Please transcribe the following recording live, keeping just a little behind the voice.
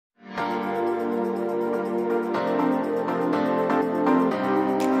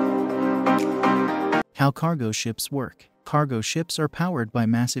How cargo ships work. Cargo ships are powered by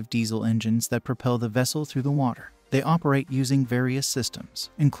massive diesel engines that propel the vessel through the water. They operate using various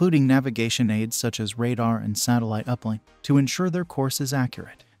systems, including navigation aids such as radar and satellite uplink, to ensure their course is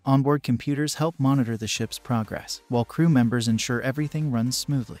accurate. Onboard computers help monitor the ship's progress, while crew members ensure everything runs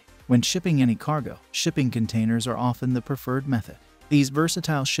smoothly. When shipping any cargo, shipping containers are often the preferred method. These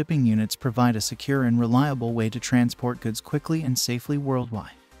versatile shipping units provide a secure and reliable way to transport goods quickly and safely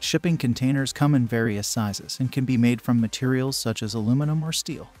worldwide. Shipping containers come in various sizes and can be made from materials such as aluminum or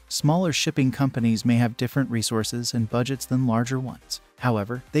steel. Smaller shipping companies may have different resources and budgets than larger ones.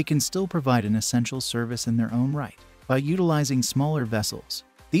 However, they can still provide an essential service in their own right. By utilizing smaller vessels,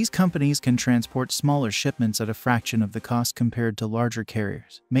 these companies can transport smaller shipments at a fraction of the cost compared to larger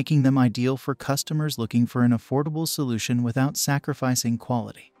carriers, making them ideal for customers looking for an affordable solution without sacrificing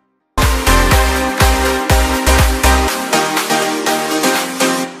quality.